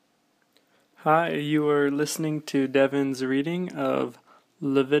Hi, you are listening to Devin's reading of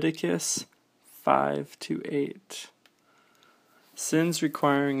Leviticus 5 to 8. Sins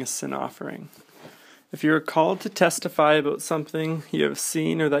requiring a sin offering. If you are called to testify about something you have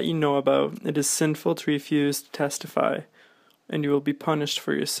seen or that you know about, it is sinful to refuse to testify, and you will be punished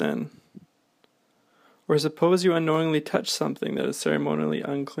for your sin. Or suppose you unknowingly touch something that is ceremonially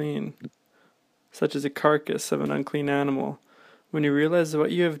unclean, such as a carcass of an unclean animal. When you realize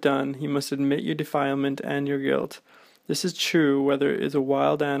what you have done, you must admit your defilement and your guilt. This is true whether it is a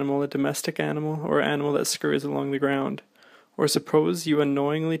wild animal, a domestic animal, or an animal that scurries along the ground. Or suppose you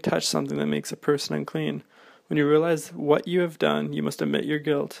unknowingly touch something that makes a person unclean. When you realize what you have done, you must admit your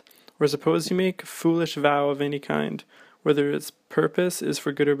guilt. Or suppose you make a foolish vow of any kind, whether its purpose is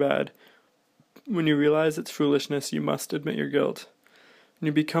for good or bad. When you realize its foolishness, you must admit your guilt. When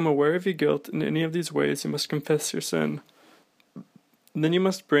you become aware of your guilt in any of these ways, you must confess your sin. Then you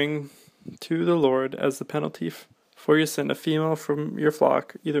must bring to the Lord as the penalty for your sin a female from your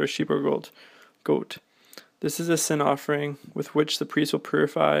flock, either a sheep or goat. This is a sin offering with which the priest will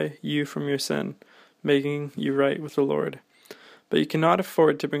purify you from your sin, making you right with the Lord. But you cannot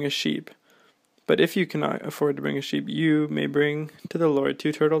afford to bring a sheep. But if you cannot afford to bring a sheep, you may bring to the Lord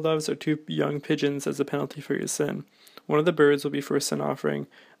 2 turtle doves or 2 young pigeons as a penalty for your sin. One of the birds will be for a sin offering,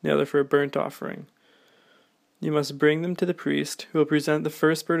 and the other for a burnt offering. You must bring them to the priest, who will present the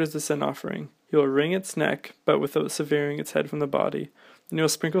first bird as a sin offering. He will wring its neck, but without severing its head from the body. Then he will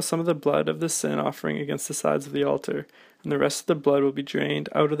sprinkle some of the blood of the sin offering against the sides of the altar, and the rest of the blood will be drained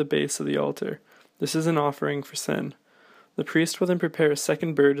out of the base of the altar. This is an offering for sin. The priest will then prepare a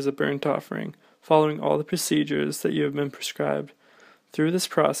second bird as a burnt offering, following all the procedures that you have been prescribed. Through this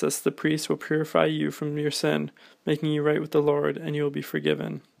process, the priest will purify you from your sin, making you right with the Lord, and you will be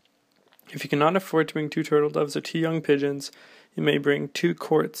forgiven. If you cannot afford to bring 2 turtle doves or 2 young pigeons, you may bring 2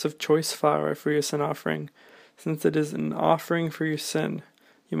 quarts of choice flour for your sin offering. Since it is an offering for your sin,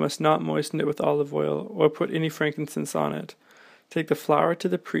 you must not moisten it with olive oil or put any frankincense on it. Take the flour to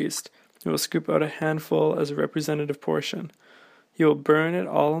the priest, who will scoop out a handful as a representative portion. He will burn it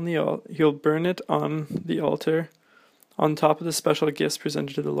on the altar, on top of the special gifts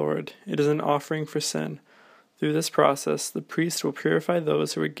presented to the Lord. It is an offering for sin. Through this process, the priest will purify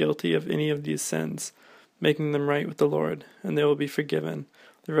those who are guilty of any of these sins, making them right with the Lord, and they will be forgiven.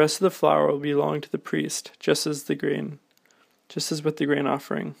 The rest of the flour will belong to the priest, just as with the grain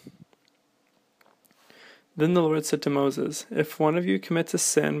offering. Then the Lord said to Moses, "If one of you commits a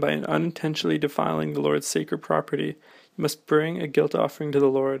sin by unintentionally defiling the Lord's sacred property, you must bring a guilt offering to the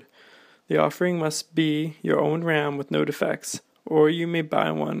Lord. The offering must be your own ram with no defects, or you may buy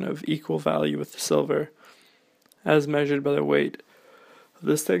one of equal value with silver, as measured by the weight of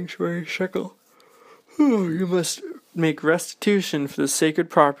the sanctuary shekel. You must make restitution for the sacred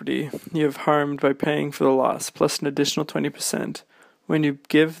property you have harmed by paying for the loss, plus an additional 20%. When you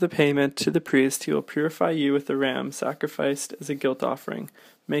give the payment to the priest, he will purify you with the ram sacrificed as a guilt offering,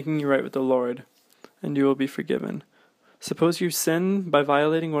 making you right with the Lord, and you will be forgiven. Suppose you sin by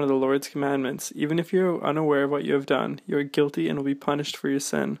violating one of the Lord's commandments. Even if you are unaware of what you have done, you are guilty and will be punished for your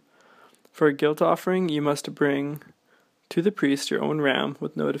sin. For a guilt offering, you must bring to the priest your own ram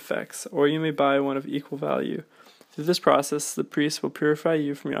with no defects, or you may buy one of equal value. Through this process, the priest will purify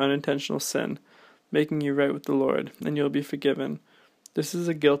you from your unintentional sin, making you right with the Lord, and you will be forgiven. This is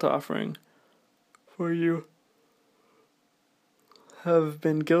a guilt offering, for you have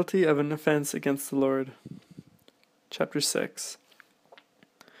been guilty of an offense against the Lord." Chapter 6.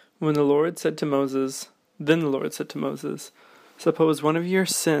 Then the Lord said to Moses, "Suppose one of you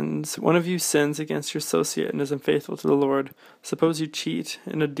sins against your associate and is unfaithful to the Lord. Suppose you cheat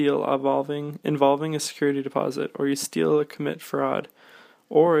in a deal involving a security deposit, or you steal or commit fraud,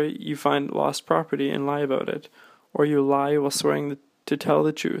 or you find lost property and lie about it, or you lie while swearing to tell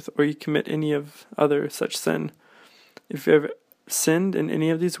the truth, or you commit any of other such sin. If you have sinned in any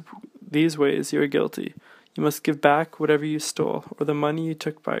of these ways, you are guilty. You must give back whatever you stole, or the money you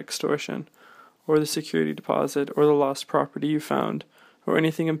took by extortion, or the security deposit, or the lost property you found, or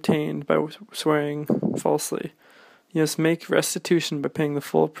anything obtained by swearing falsely. You must make restitution by paying the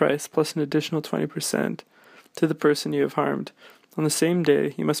full price plus an additional 20% to the person you have harmed. On the same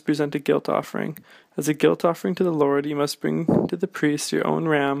day, you must present a guilt offering. As a guilt offering to the Lord, you must bring to the priest your own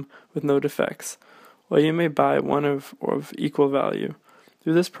ram with no defects, or you may buy one of equal value.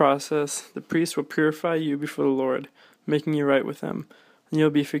 Through this process, the priest will purify you before the Lord, making you right with him, and you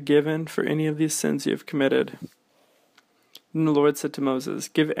will be forgiven for any of these sins you have committed." Then the Lord said to Moses,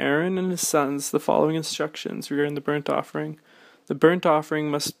 "Give Aaron and his sons the following instructions regarding the burnt offering. The burnt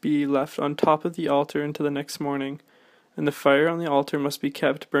offering must be left on top of the altar until the next morning. and the fire on the altar must be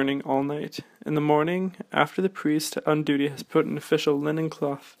kept burning all night. In the morning, after the priest on duty has put an official linen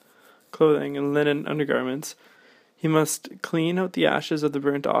clothing and linen undergarments, he must clean out the ashes of the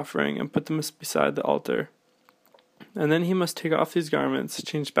burnt offering and put them beside the altar. And then he must take off these garments,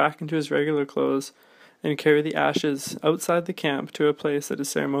 change back into his regular clothes, and carry the ashes outside the camp to a place that is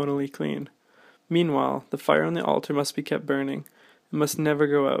ceremonially clean. Meanwhile, the fire on the altar must be kept burning. It must never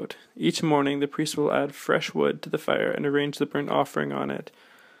go out. Each morning the priest will add fresh wood to the fire and arrange the burnt offering on it.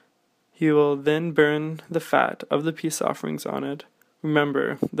 He will then burn the fat of the peace offerings on it.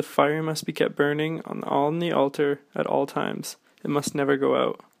 Remember, the fire must be kept burning on the altar at all times. It must never go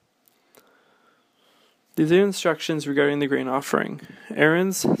out. These are instructions regarding the grain offering.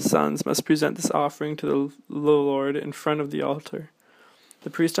 Aaron's sons must present this offering to the Lord in front of the altar. The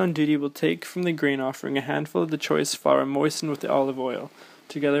priest on duty will take from the grain offering a handful of the choice flour moistened with the olive oil,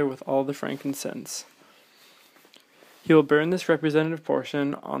 together with all the frankincense. He will burn this representative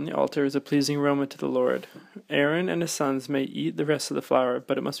portion on the altar as a pleasing aroma to the Lord. Aaron and his sons may eat the rest of the flour,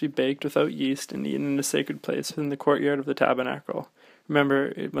 but it must be baked without yeast and eaten in a sacred place within the courtyard of the tabernacle. Remember,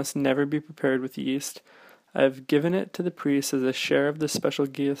 it must never be prepared with yeast. I have given it to the priest as a share of the special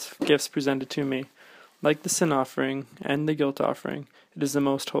gifts presented to me. Like the sin offering and the guilt offering, it is the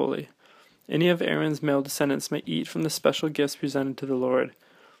most holy. Any of Aaron's male descendants may eat from the special gifts presented to the Lord.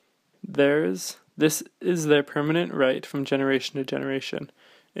 This is their permanent right from generation to generation.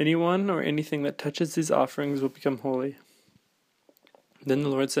 Anyone or anything that touches these offerings will become holy. Then the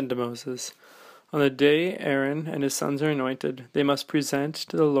Lord said to Moses, on the day Aaron and his sons are anointed, they must present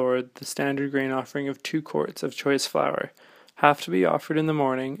to the Lord the standard grain offering of 2 quarts of choice flour, half to be offered in the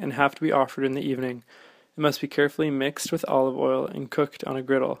morning and half to be offered in the evening. It must be carefully mixed with olive oil and cooked on a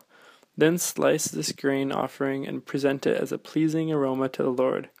griddle. Then slice this grain offering and present it as a pleasing aroma to the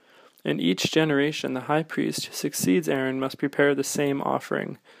Lord. In each generation, the high priest who succeeds Aaron must prepare the same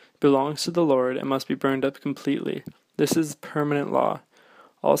offering. It belongs to the Lord and must be burned up completely. This is permanent law.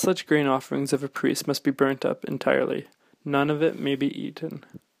 All such grain offerings of a priest must be burnt up entirely. None of it may be eaten.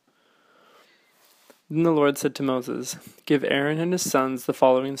 Then the Lord said to Moses, give Aaron and his sons the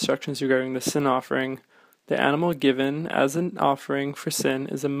following instructions regarding the sin offering. The animal given as an offering for sin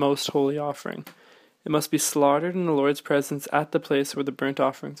is a most holy offering. It must be slaughtered in the Lord's presence at the place where the burnt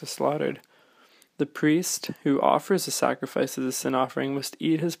offerings are slaughtered. The priest who offers the sacrifice as a sin offering must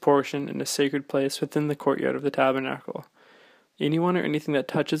eat his portion in a sacred place within the courtyard of the tabernacle. Anyone or anything that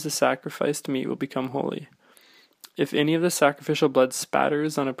touches the sacrificed meat will become holy. If any of the sacrificial blood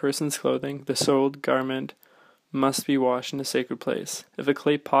spatters on a person's clothing, the soiled garment must be washed in a sacred place. If a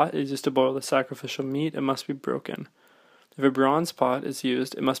clay pot is used to boil the sacrificial meat, it must be broken. If a bronze pot is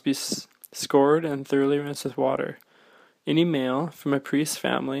used, it must be scoured and thoroughly rinsed with water. Any male from a priest's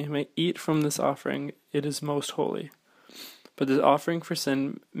family may eat from this offering. It is most holy. But the offering for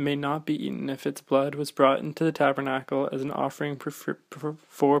sin may not be eaten if its blood was brought into the tabernacle as an offering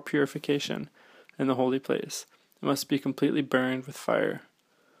for purification in the holy place. It must be completely burned with fire.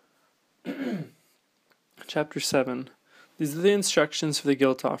 Chapter 7. These are the instructions for the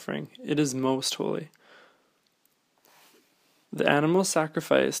guilt offering. It is most holy. The animal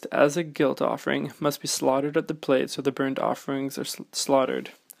sacrificed as a guilt offering must be slaughtered at the place where the burnt offerings are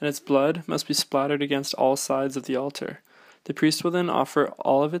slaughtered, and its blood must be splattered against all sides of the altar. The priest will then offer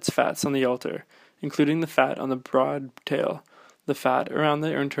all of its fats on the altar, including the fat on the broad tail, the fat around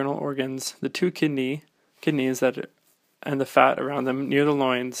the internal organs, the 2 kidneys and the fat around them near the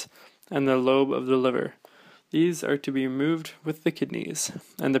loins, and the lobe of the liver. These are to be removed with the kidneys,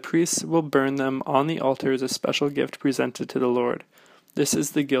 and the priests will burn them on the altar as a special gift presented to the Lord. This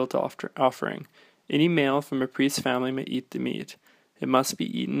is the guilt offering. Any male from a priest's family may eat the meat. It must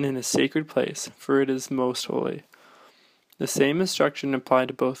be eaten in a sacred place, for it is most holy. The same instruction applied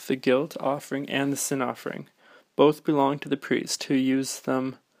to both the guilt offering and the sin offering. Both belong to the priest who uses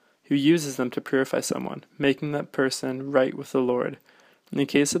them to purify someone, making that person right with the Lord. In the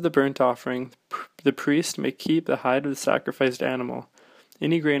case of the burnt offering, the priest may keep the hide of the sacrificed animal.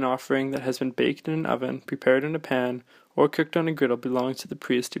 Any grain offering that has been baked in an oven, prepared in a pan, or cooked on a griddle belongs to the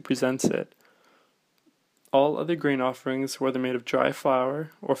priest who presents it. All other grain offerings, whether made of dry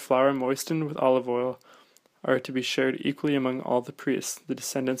flour or flour moistened with olive oil, are to be shared equally among all the priests, the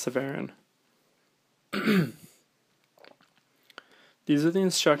descendants of Aaron. These are the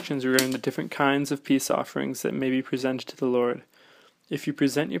instructions regarding the different kinds of peace offerings that may be presented to the Lord. If you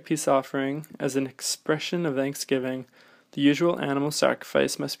present your peace offering as an expression of thanksgiving, the usual animal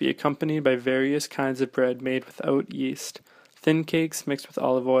sacrifice must be accompanied by various kinds of bread made without yeast, thin cakes mixed with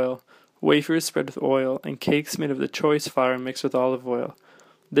olive oil, wafers spread with oil, and cakes made of the choice flour mixed with olive oil.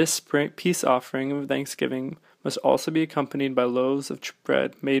 This peace offering of thanksgiving must also be accompanied by loaves of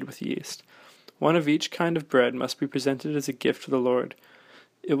bread made with yeast. One of each kind of bread must be presented as a gift to the Lord.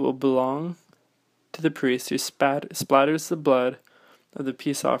 It will belong to the priest who splatters the blood of the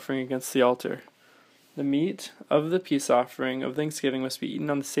peace offering against the altar. The meat of the peace offering of thanksgiving must be eaten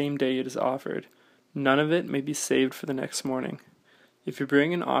on the same day it is offered. None of it may be saved for the next morning. If you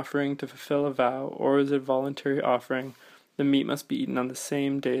bring an offering to fulfill a vow or as a voluntary offering, the meat must be eaten on the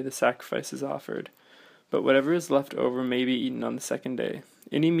same day the sacrifice is offered. But whatever is left over may be eaten on the second day.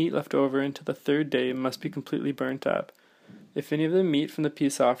 Any meat left over until the third day must be completely burnt up. If any of the meat from the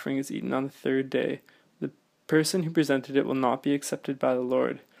peace offering is eaten on the third day, the person who presented it will not be accepted by the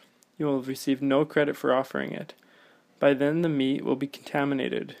Lord. You will receive no credit for offering it. By then the meat will be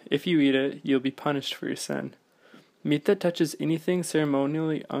contaminated. If you eat it, you will be punished for your sin. Meat that touches anything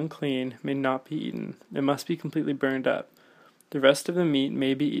ceremonially unclean may not be eaten. It must be completely burned up. The rest of the meat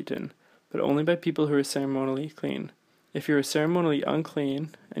may be eaten, but only by people who are ceremonially clean. If you are ceremonially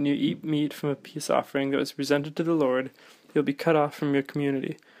unclean, and you eat meat from a peace offering that was presented to the Lord, you will be cut off from your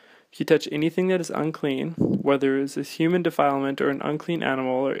community. If you touch anything that is unclean, whether it is a human defilement or an unclean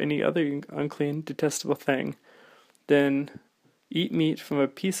animal or any other unclean, detestable thing, then eat meat from a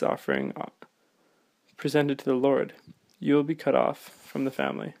peace offering presented to the Lord. You will be cut off from the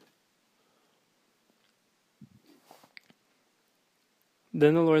family.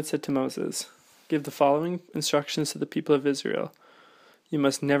 Then the Lord said to Moses, "Give the following instructions to the people of Israel. You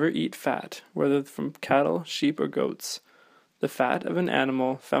must never eat fat, whether from cattle, sheep, or goats. The fat of an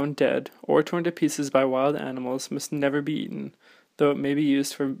animal found dead or torn to pieces by wild animals must never be eaten, though it may be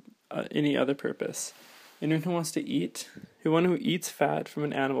used for any other purpose. Anyone who eats fat from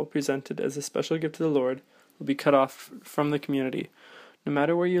an animal presented as a special gift to the Lord will be cut off from the community. No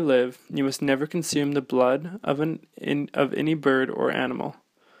matter where you live, you must never consume the blood of any bird or animal.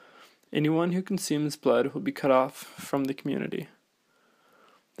 Anyone who consumes blood will be cut off from the community."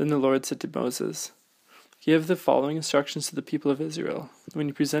 Then the Lord said to Moses, "Give the following instructions to the people of Israel. When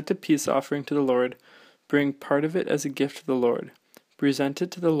you present a peace offering to the Lord, bring part of it as a gift to the Lord. Present it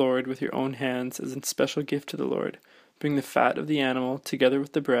to the Lord with your own hands as a special gift to the Lord. Bring the fat of the animal together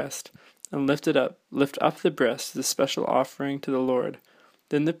with the breast, and lift up the breast as a special offering to the Lord.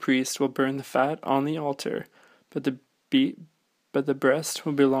 Then the priest will burn the fat on the altar, but the breast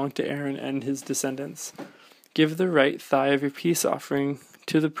will belong to Aaron and his descendants. Give the right thigh of your peace offering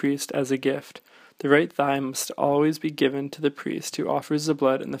to the priest as a gift. The right thigh must always be given to the priest who offers the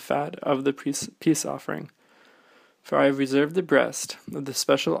blood and the fat of the peace offering. For I have reserved the breast of the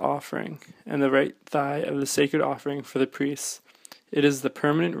special offering and the right thigh of the sacred offering for the priests. It is the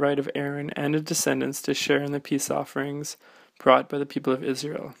permanent right of Aaron and his descendants to share in the peace offerings brought by the people of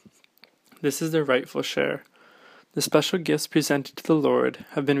Israel. This is their rightful share. The special gifts presented to the Lord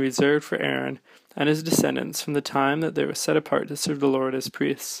have been reserved for Aaron and his descendants from the time that they were set apart to serve the Lord as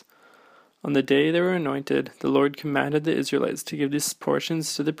priests. On the day they were anointed, the Lord commanded the Israelites to give these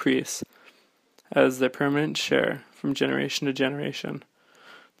portions to the priests as their permanent share from generation to generation.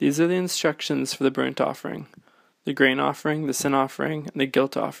 These are the instructions for the burnt offering, the grain offering, the sin offering, and the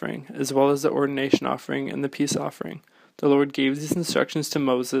guilt offering, as well as the ordination offering and the peace offering. The Lord gave these instructions to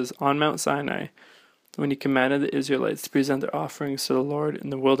Moses on Mount Sinai when he commanded the Israelites to present their offerings to the Lord in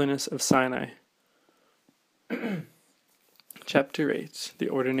the wilderness of Sinai. Chapter 8. The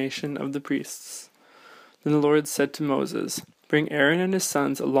Ordination of the Priests. Then the Lord said to Moses, "Bring Aaron and his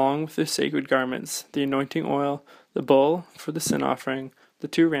sons along with their sacred garments, the anointing oil, the bull for the sin offering, the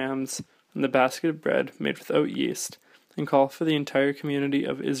 2 rams, and the basket of bread made without yeast, and call for the entire community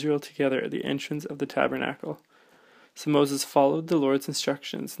of Israel together at the entrance of the tabernacle." So Moses followed the Lord's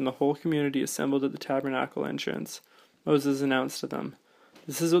instructions, and the whole community assembled at the tabernacle entrance. Moses announced to them,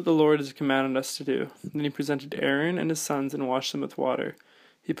 "This is what the Lord has commanded us to do." Then he presented Aaron and his sons and washed them with water.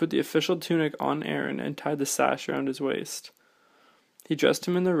 He put the official tunic on Aaron and tied the sash around his waist. He dressed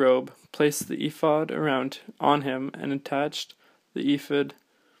him in the robe, placed the ephod on him, and attached the ephod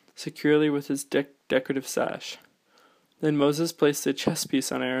securely with his decorative sash. Then Moses placed a chest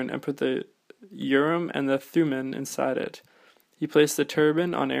piece on Aaron and put the Urim and the Thummim inside it. He placed the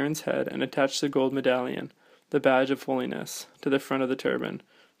turban on Aaron's head and attached the gold medallion, the badge of holiness, to the front of the turban,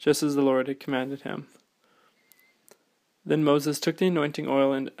 just as the Lord had commanded him. Then Moses took the anointing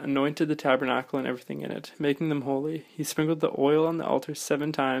oil and anointed the tabernacle and everything in it, making them holy. He sprinkled the oil on the altar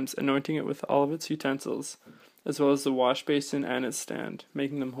 7 times, anointing it with all of its utensils, as well as the wash basin and its stand,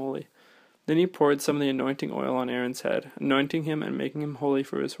 making them holy. Then he poured some of the anointing oil on Aaron's head, anointing him and making him holy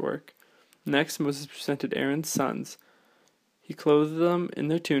for his work. Next Moses presented Aaron's sons. He clothed them in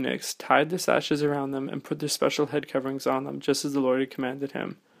their tunics, tied their sashes around them, and put their special head coverings on them, just as the Lord had commanded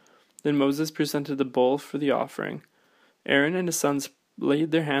him. Then Moses presented the bull for the offering. Aaron and his sons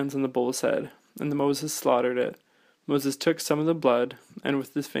laid their hands on the bull's head, and Moses slaughtered it. Moses took some of the blood, and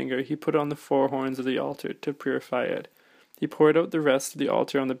with his finger he put it on the four horns of the altar to purify it. He poured out the rest of the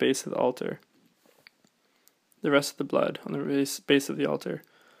altar on the base of the altar. The rest of the blood on the base of the altar.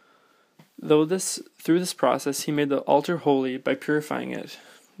 Through this process he made the altar holy by purifying it.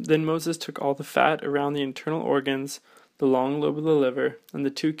 Then Moses took all the fat around the internal organs, the long lobe of the liver, and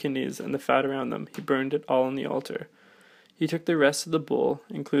the two kidneys, and the fat around them. He burned it all on the altar. He took the rest of the bull,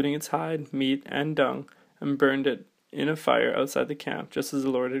 including its hide, meat, and dung, and burned it in a fire outside the camp, just as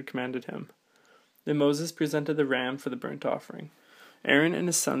the Lord had commanded him. Then Moses presented the ram for the burnt offering. Aaron and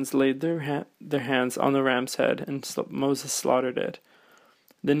his sons laid their hands on the ram's head, and Moses slaughtered it.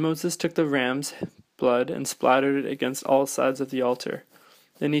 Then Moses took the ram's blood and splattered it against all sides of the altar.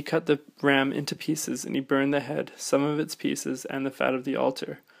 Then he cut the ram into pieces, and he burned the head, some of its pieces, and the fat of the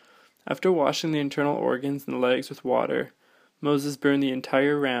altar. After washing the internal organs and the legs with water, Moses burned the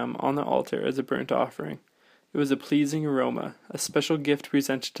entire ram on the altar as a burnt offering. It was a pleasing aroma, a special gift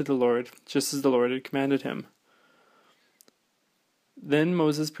presented to the Lord, just as the Lord had commanded him. Then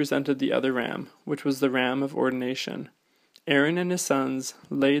Moses presented the other ram, which was the ram of ordination. Aaron and his sons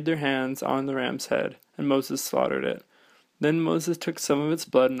laid their hands on the ram's head, and Moses slaughtered it. Then Moses took some of its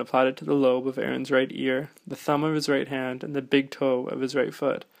blood and applied it to the lobe of Aaron's right ear, the thumb of his right hand, and the big toe of his right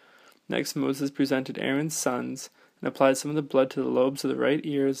foot. Next Moses presented Aaron's sons, and applied some of the blood to the lobes of the right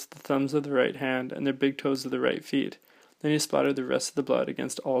ears, the thumbs of the right hand, and their big toes of the right feet. Then he splattered the rest of the blood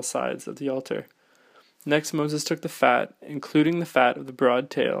against all sides of the altar. Next Moses took the fat, including the fat of the broad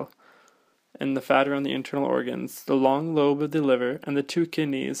tail, and the fat around the internal organs, the long lobe of the liver, and the two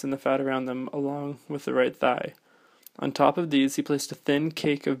kidneys, and the fat around them, along with the right thigh. On top of these he placed a thin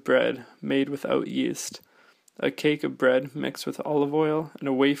cake of bread made without yeast, a cake of bread mixed with olive oil, and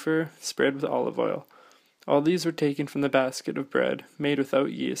a wafer spread with olive oil. All these were taken from the basket of bread made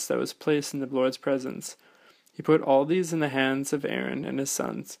without yeast that was placed in the Lord's presence. He put all these in the hands of Aaron and his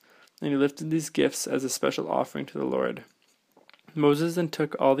sons, and he lifted these gifts as a special offering to the Lord. Moses then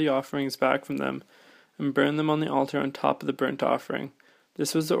took all the offerings back from them and burned them on the altar on top of the burnt offering.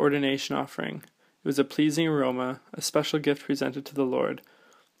 This was the ordination offering. It was a pleasing aroma, a special gift presented to the Lord.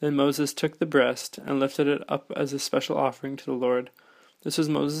 Then Moses took the breast and lifted it up as a special offering to the Lord. This was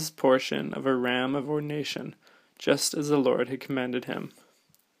Moses' portion of a ram of ordination, just as the Lord had commanded him.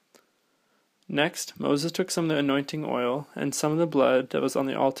 Next, Moses took some of the anointing oil and some of the blood that was on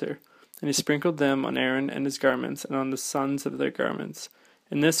the altar, and he sprinkled them on Aaron and his garments and on the sons of their garments.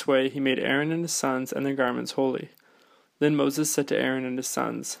 In this way he made Aaron and his sons and their garments holy. Then Moses said to Aaron and his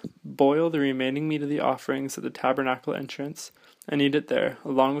sons, "Boil the remaining meat of the offerings at the tabernacle entrance, and eat it there,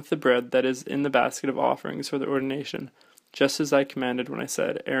 along with the bread that is in the basket of offerings for the ordination, just as I commanded when I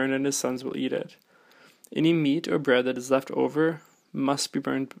said, Aaron and his sons will eat it. Any meat or bread that is left over must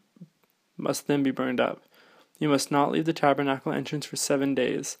then be burned up. You must not leave the tabernacle entrance for 7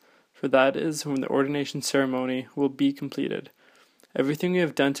 days, for that is when the ordination ceremony will be completed. Everything you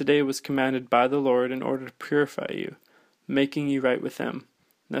have done today was commanded by the Lord in order to purify you, making you right with him.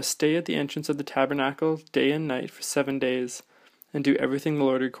 Now stay at the entrance of the tabernacle day and night for 7 days, and do everything the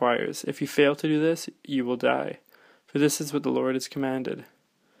Lord requires. If you fail to do this, you will die, for this is what the Lord has commanded."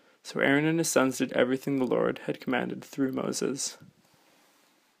 So Aaron and his sons did everything the Lord had commanded through Moses.